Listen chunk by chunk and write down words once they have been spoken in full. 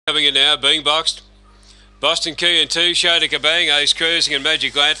Coming in now, being boxed. Boston Key and 2, Shady Kabang, Ace Cruising and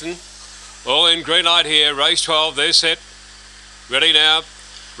Magic Lantern. All in green light here, race 12, they're set. Ready now,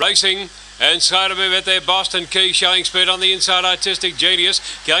 racing. And slow to move at there, Boston Key showing speed on the inside, Artistic Genius.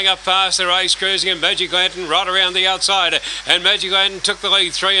 Going up past the Race Cruising and Magic Lantern right around the outside. And Magic Lantern took the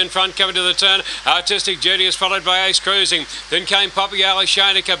lead, 3 in front coming to the turn. Artistic Genius followed by Ace Cruising. Then came Poppy Alley,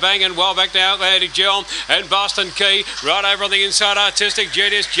 Shana Kabang and well back to Outlandic Jewel. And Boston Key right over on the inside, Artistic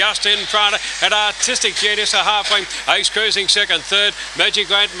Genius just in front. And Artistic Genius are halfway. Ace Cruising second, third. Magic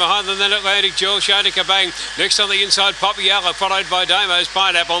Lantern behind them, then Atlantic Jewel, Shana Kabang. Next on the inside, Poppy Alley followed by Damo's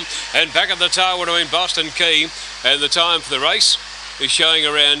Pineapple. And back at the tail would have been Boston Key, and the time for the race is showing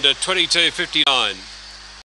around 22:59.